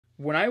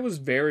When I was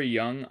very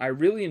young, I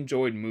really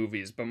enjoyed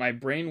movies, but my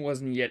brain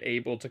wasn't yet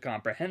able to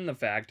comprehend the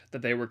fact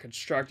that they were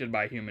constructed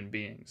by human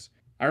beings.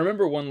 I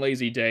remember one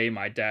lazy day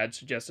my dad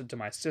suggested to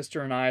my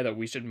sister and I that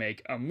we should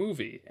make a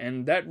movie,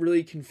 and that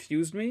really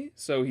confused me,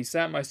 so he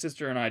sat my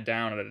sister and I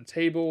down at a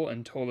table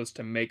and told us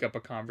to make up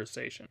a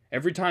conversation.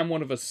 Every time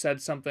one of us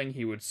said something,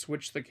 he would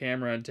switch the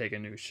camera and take a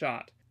new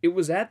shot. It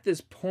was at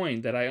this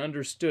point that I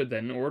understood that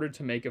in order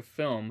to make a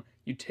film,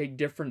 you take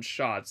different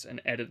shots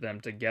and edit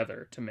them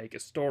together to make a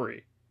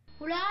story.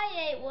 What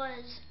I ate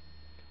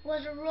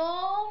was a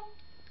roll,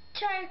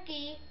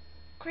 turkey,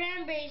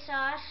 cranberry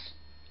sauce,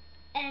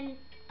 and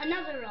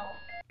another roll.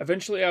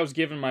 Eventually I was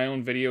given my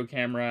own video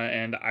camera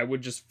and I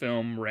would just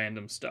film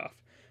random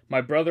stuff.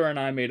 My brother and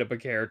I made up a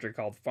character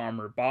called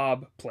Farmer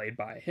Bob, played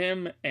by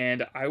him,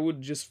 and I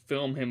would just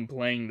film him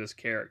playing this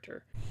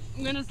character.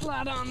 I'm gonna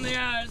slide on the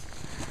ice.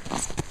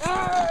 Let's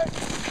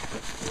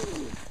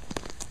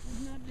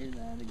not do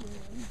that again.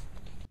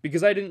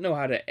 Because I didn't know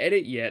how to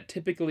edit yet,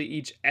 typically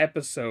each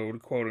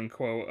episode,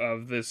 quote-unquote,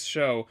 of this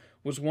show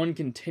was one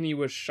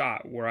continuous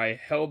shot where I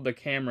held the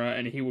camera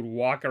and he would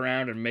walk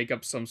around and make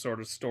up some sort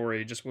of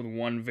story just with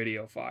one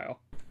video file.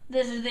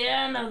 This is the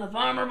end of the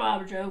Farmer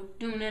Bob Show.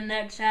 Tune in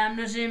next time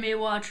to see me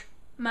watch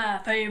my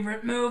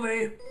favorite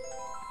movie.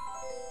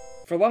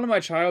 For a lot of my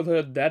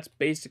childhood, that's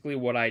basically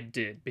what I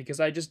did, because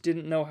I just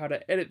didn't know how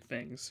to edit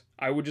things.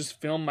 I would just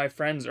film my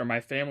friends or my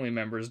family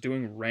members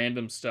doing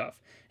random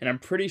stuff, and I'm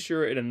pretty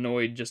sure it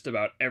annoyed just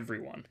about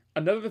everyone.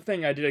 Another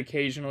thing I did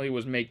occasionally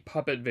was make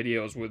puppet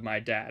videos with my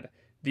dad.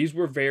 These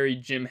were very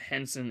Jim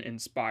Henson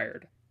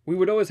inspired. We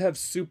would always have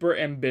super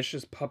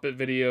ambitious puppet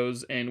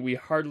videos, and we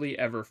hardly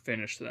ever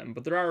finished them,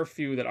 but there are a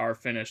few that are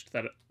finished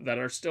that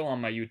are still on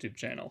my YouTube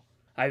channel.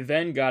 I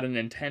then got a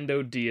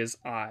Nintendo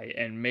DSi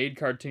and made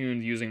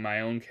cartoons using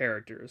my own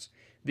characters.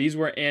 These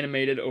were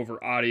animated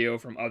over audio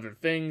from other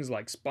things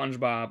like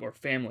SpongeBob or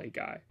Family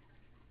Guy.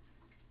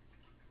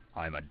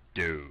 I'm a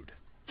dude.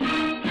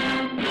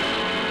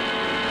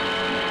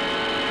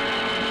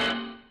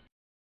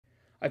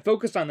 I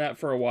focused on that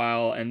for a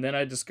while, and then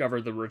I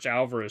discovered the Rich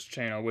Alvarez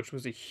channel, which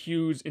was a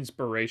huge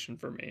inspiration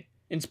for me.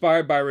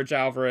 Inspired by Rich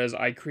Alvarez,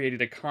 I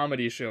created a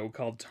comedy show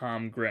called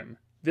Tom Grimm.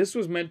 This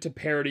was meant to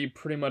parody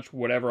pretty much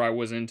whatever I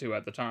was into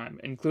at the time,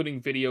 including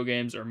video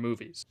games or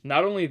movies.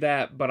 Not only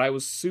that, but I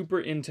was super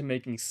into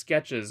making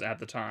sketches at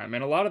the time,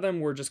 and a lot of them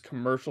were just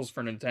commercials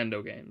for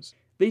Nintendo games.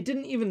 They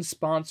didn't even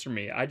sponsor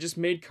me, I just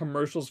made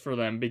commercials for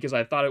them because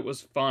I thought it was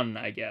fun,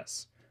 I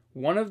guess.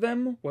 One of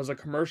them was a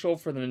commercial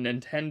for the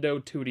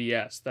Nintendo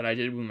 2DS that I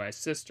did with my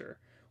sister,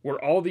 where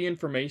all the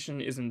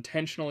information is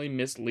intentionally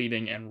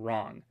misleading and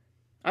wrong.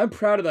 I'm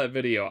proud of that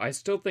video. I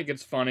still think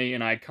it's funny,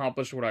 and I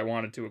accomplished what I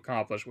wanted to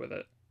accomplish with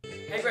it.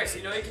 Hey Grace,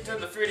 you know you can turn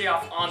the 3D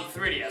off on the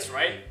 3DS,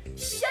 right?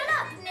 Shut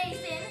up,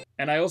 Nathan!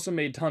 And I also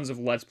made tons of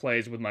Let's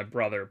Plays with my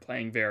brother,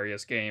 playing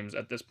various games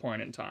at this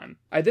point in time.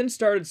 I then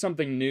started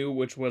something new,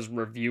 which was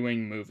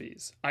reviewing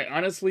movies. I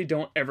honestly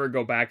don't ever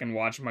go back and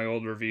watch my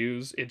old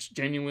reviews. It's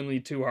genuinely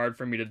too hard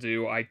for me to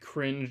do. I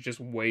cringe just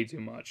way too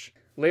much.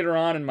 Later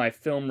on in my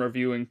film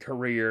reviewing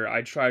career,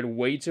 I tried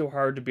way too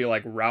hard to be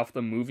like Ralph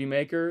the Movie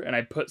Maker, and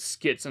I put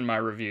skits in my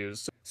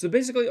reviews. So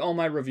basically all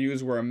my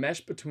reviews were a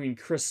mesh between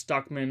Chris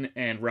Stuckman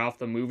and Ralph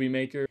the Movie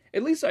Maker.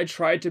 At least I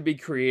tried to be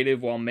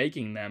creative while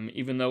making them,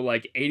 even though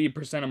like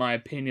 80% of my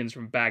opinions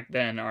from back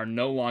then are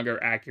no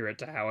longer accurate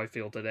to how I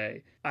feel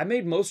today. I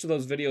made most of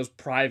those videos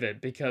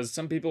private because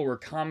some people were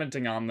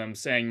commenting on them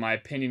saying my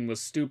opinion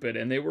was stupid,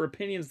 and they were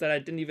opinions that I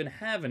didn't even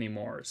have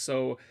anymore,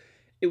 so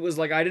it was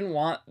like I didn't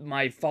want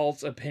my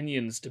false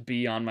opinions to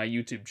be on my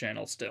YouTube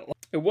channel still.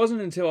 It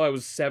wasn't until I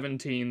was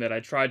 17 that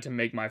I tried to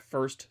make my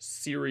first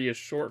serious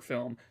short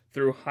film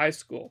through high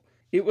school.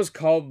 It was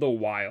called The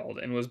Wild,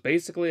 and was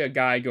basically a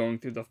guy going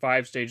through the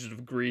 5 stages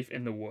of grief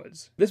in the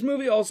woods. This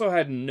movie also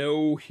had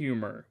no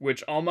humor,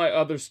 which all my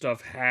other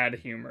stuff had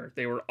humor.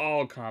 They were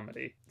all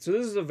comedy. So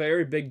this is a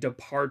very big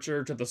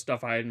departure to the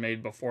stuff I had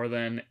made before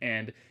then,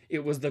 and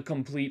it was the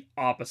complete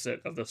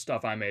opposite of the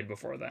stuff I made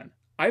before then.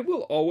 I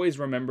will always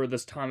remember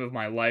this time of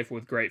my life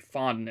with great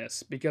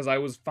fondness, because I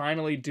was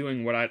finally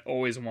doing what I'd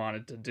always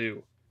wanted to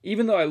do.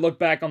 Even though I look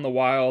back on The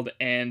Wild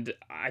and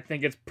I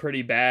think it's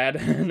pretty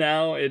bad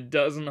now, it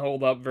doesn't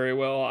hold up very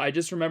well, I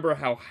just remember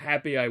how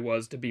happy I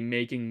was to be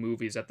making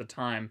movies at the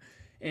time,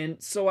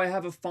 and so I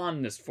have a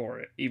fondness for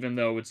it, even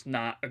though it's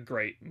not a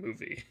great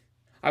movie.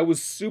 I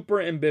was super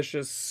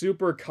ambitious,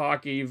 super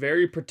cocky,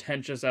 very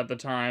pretentious at the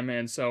time,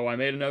 and so I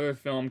made another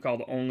film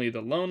called Only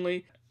the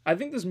Lonely. I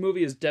think this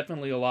movie is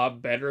definitely a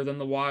lot better than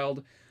The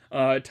Wild.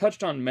 It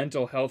touched on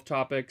mental health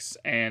topics,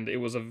 and it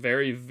was a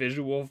very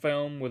visual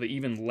film with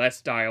even less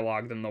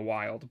dialogue than The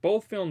Wild.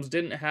 Both films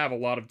didn't have a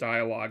lot of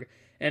dialogue,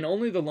 and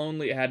Only the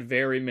Lonely had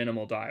very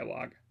minimal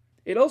dialogue.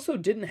 It also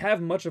didn't have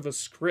much of a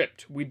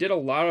script. We did a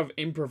lot of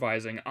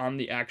improvising on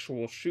the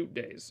actual shoot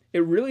days.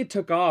 It really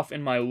took off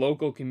in my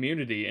local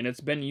community, and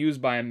it's been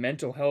used by a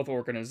mental health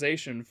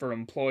organization for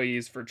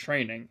employees for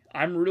training.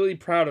 I'm really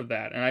proud of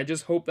that, and I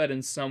just hope that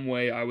in some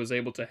way I was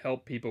able to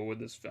help people with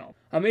this film.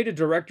 I made a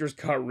director's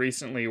cut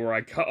recently where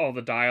I cut all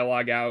the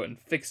dialogue out and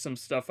fixed some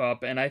stuff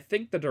up, and I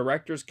think the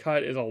director's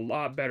cut is a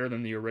lot better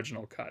than the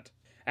original cut.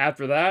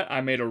 After that,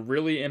 I made a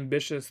really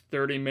ambitious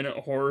 30-minute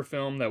horror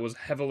film that was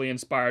heavily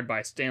inspired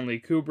by Stanley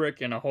Kubrick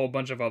and a whole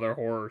bunch of other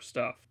horror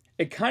stuff.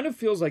 It kind of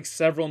feels like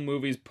several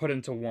movies put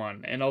into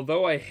one, and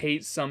although I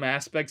hate some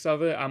aspects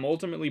of it, I'm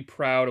ultimately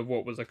proud of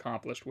what was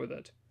accomplished with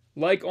it.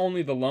 Like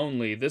Only the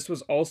Lonely, this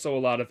was also a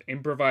lot of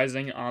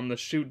improvising on the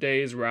shoot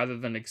days rather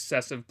than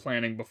excessive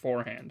planning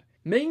beforehand.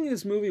 Making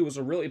this movie was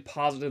a really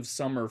positive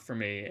summer for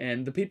me,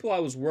 and the people I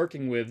was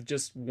working with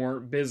just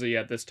weren't busy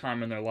at this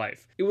time in their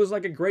life. It was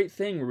like a great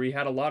thing where we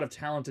had a lot of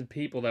talented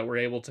people that were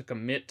able to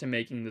commit to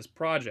making this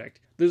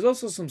project. There's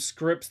also some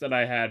scripts that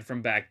I had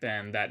from back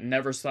then that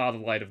never saw the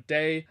light of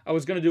day. I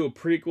was going to do a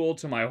prequel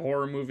to my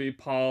horror movie,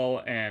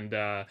 Paul, and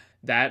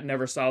that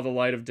never saw the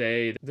light of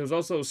day. There's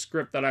also a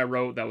script that I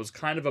wrote that was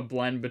kind of a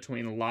blend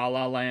between La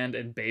La Land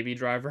and Baby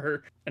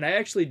Driver, and I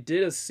actually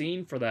did a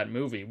scene for that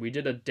movie. We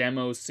did a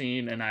demo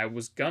scene, and I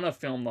was gonna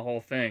film the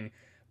whole thing,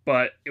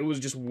 but it was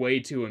just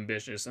way too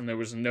ambitious, and there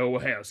was no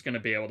way I was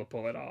gonna be able to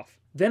pull it off.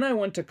 Then I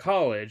went to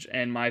college,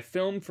 and my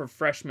film for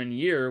freshman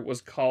year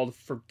was called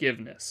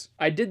Forgiveness.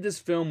 I did this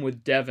film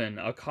with Devin,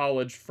 a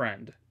college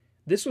friend.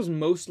 This was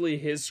mostly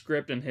his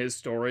script and his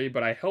story,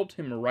 but I helped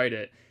him write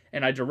it,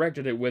 and I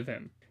directed it with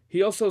him.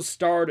 He also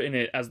starred in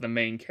it as the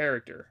main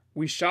character.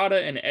 We shot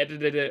it and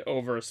edited it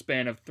over a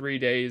span of 3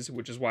 days,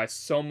 which is why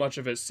so much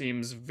of it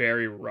seems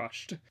very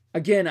rushed.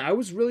 Again, I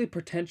was really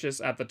pretentious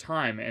at the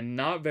time and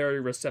not very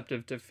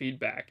receptive to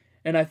feedback,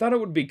 and I thought it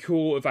would be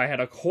cool if I had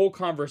a whole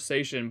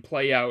conversation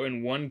play out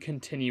in one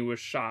continuous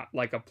shot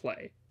like a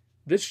play.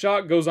 This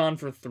shot goes on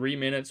for 3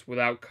 minutes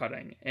without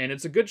cutting, and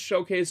it's a good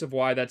showcase of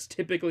why that's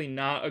typically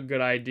not a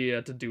good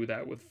idea to do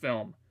that with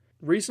film.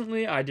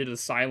 Recently, I did a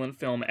silent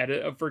film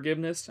edit of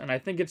Forgiveness, and I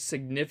think it's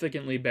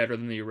significantly better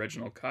than the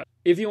original cut.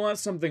 If you want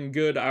something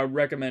good, I would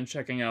recommend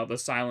checking out the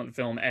silent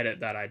film edit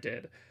that I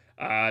did.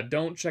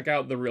 Don't check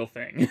out the real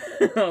thing,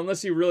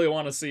 unless you really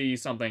want to see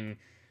something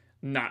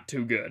not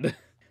too good.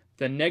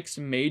 The next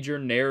major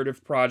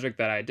narrative project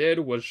that I did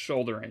was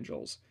Shoulder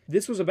Angels.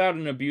 This was about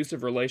an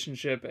abusive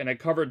relationship, and it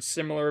covered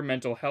similar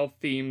mental health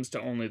themes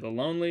to Only the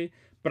Lonely,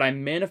 but I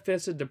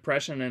manifested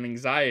depression and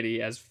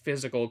anxiety as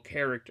physical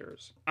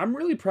characters. I'm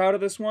really proud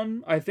of this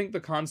one. I think the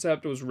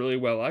concept was really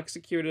well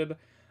executed.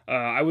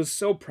 I was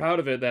so proud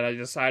of it that I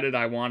decided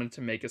I wanted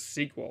to make a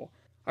sequel.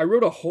 I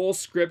wrote a whole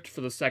script for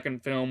the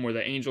second film where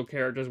the angel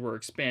characters were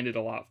expanded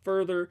a lot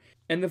further,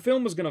 and the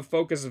film was going to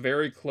focus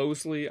very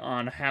closely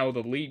on how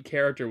the lead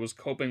character was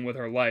coping with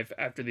her life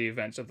after the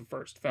events of the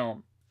first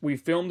film. We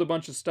filmed a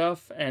bunch of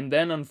stuff, and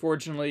then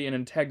unfortunately an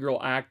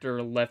integral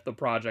actor left the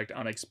project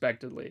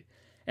unexpectedly.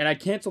 And I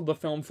canceled the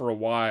film for a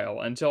while,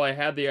 until I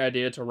had the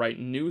idea to write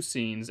new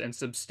scenes and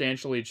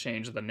substantially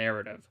change the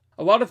narrative.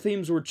 A lot of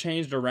themes were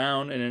changed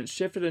around, and it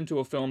shifted into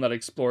a film that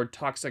explored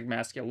toxic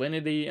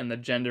masculinity and the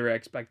gender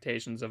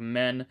expectations of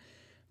men.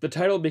 The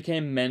title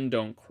became Men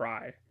Don't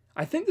Cry.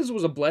 I think this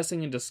was a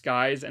blessing in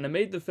disguise, and it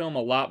made the film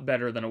a lot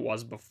better than it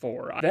was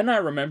before. Then I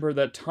remembered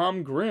that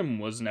Tom Grimm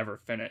was never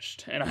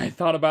finished, and I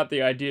thought about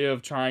the idea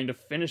of trying to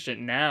finish it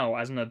now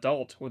as an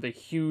adult with a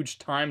huge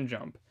time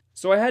jump.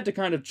 So I had to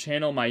kind of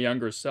channel my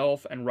younger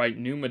self and write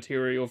new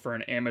material for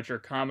an amateur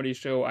comedy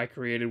show I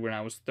created when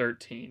I was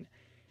 13.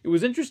 It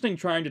was interesting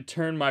trying to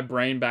turn my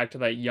brain back to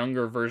that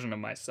younger version of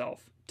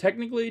myself.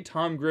 Technically,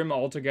 Tom Grimm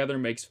altogether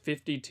makes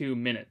 52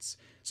 minutes,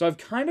 so I've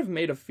kind of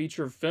made a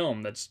feature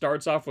film that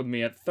starts off with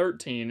me at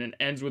 13 and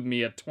ends with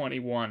me at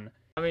 21.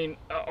 I mean,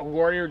 a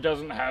warrior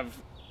doesn't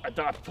have a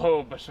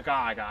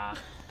Bashagaga.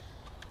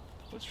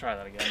 Let's try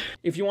that again.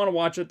 If you want to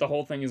watch it, the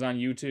whole thing is on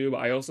YouTube.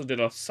 I also did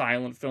a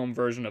silent film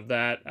version of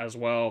that as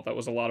well. That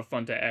was a lot of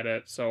fun to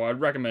edit, so I'd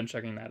recommend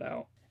checking that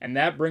out. And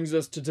that brings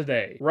us to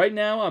today. Right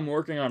now, I'm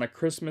working on a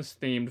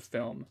Christmas-themed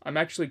film. I'm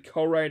actually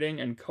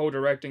co-writing and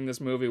co-directing this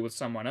movie with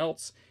someone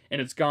else,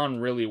 and it's gone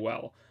really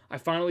well. I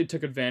finally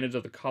took advantage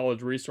of the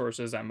college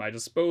resources at my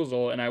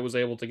disposal, and I was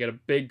able to get a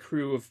big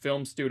crew of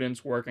film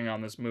students working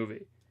on this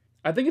movie.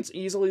 I think it's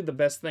easily the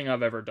best thing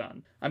I've ever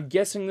done. I'm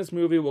guessing this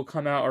movie will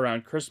come out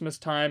around Christmas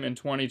time in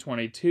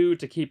 2022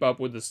 to keep up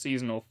with the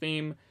seasonal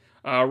theme.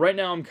 Right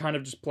now I'm kind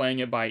of just playing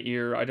it by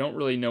ear. I don't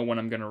really know when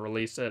I'm going to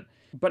release it.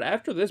 But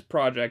after this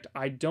project,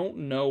 I don't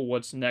know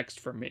what's next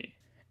for me.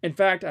 In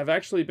fact, I've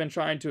actually been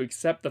trying to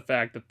accept the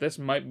fact that this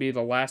might be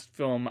the last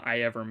film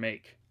I ever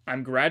make.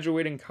 I'm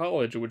graduating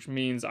college, which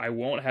means I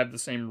won't have the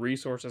same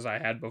resources I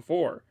had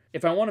before.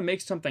 If I want to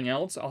make something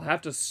else, I'll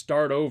have to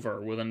start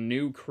over with a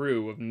new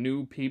crew of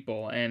new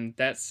people, and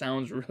that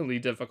sounds really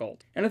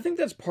difficult. And I think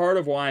that's part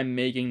of why I'm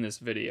making this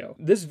video.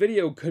 This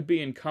video could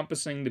be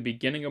encompassing the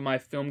beginning of my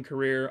film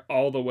career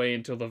all the way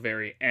until the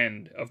very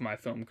end of my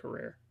film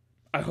career.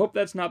 I hope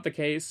that's not the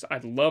case.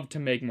 I'd love to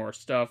make more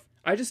stuff.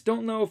 I just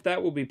don't know if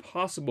that will be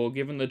possible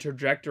given the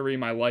trajectory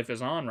my life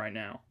is on right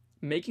now.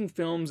 Making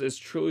films is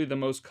truly the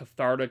most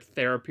cathartic,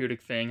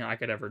 therapeutic thing I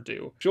could ever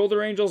do.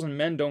 Shoulder Angels and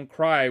Men Don't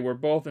Cry were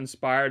both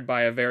inspired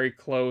by a very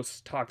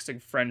close,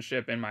 toxic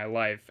friendship in my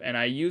life, and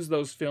I use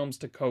those films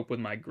to cope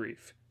with my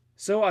grief.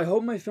 So I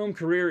hope my film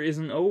career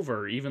isn't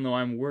over, even though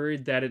I'm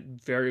worried that it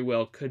very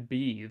well could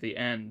be the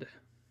end.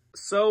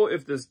 So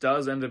if this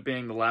does end up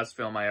being the last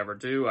film I ever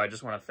do, I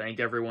just want to thank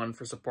everyone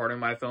for supporting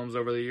my films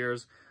over the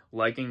years,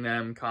 liking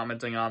them,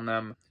 commenting on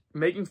them.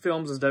 Making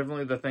films is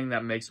definitely the thing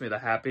that makes me the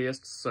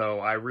happiest,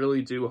 so I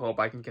really do hope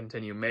I can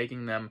continue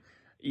making them.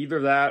 Either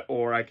that,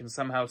 or I can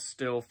somehow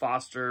still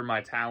foster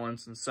my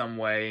talents in some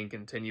way and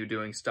continue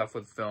doing stuff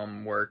with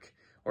film work,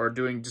 or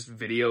doing just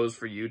videos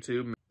for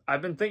YouTube.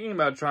 I've been thinking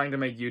about trying to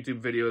make YouTube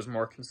videos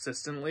more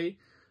consistently,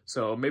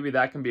 so maybe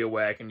that can be a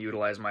way I can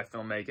utilize my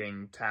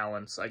filmmaking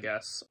talents, I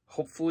guess.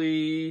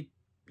 Hopefully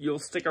you'll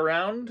stick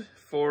around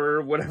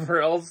for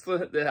whatever else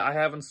that I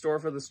have in store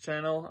for this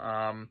channel.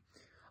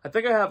 I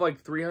think I have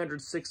like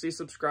 360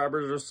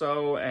 subscribers or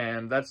so,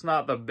 and that's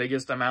not the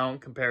biggest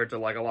amount compared to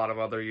like a lot of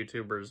other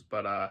YouTubers,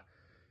 but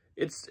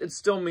it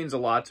still means a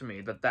lot to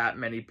me that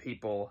many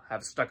people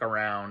have stuck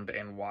around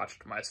and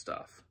watched my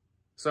stuff.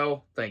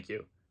 So, thank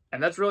you.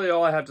 And that's really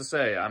all I have to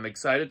say. I'm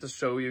excited to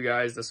show you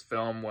guys this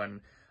film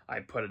when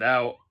I put it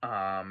out,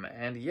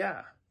 and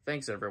yeah,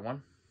 thanks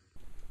everyone.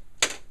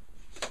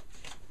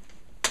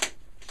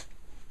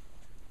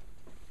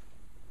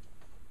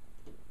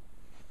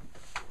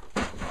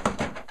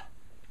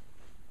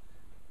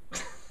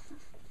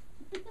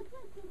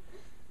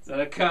 Is that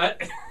a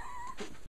cut?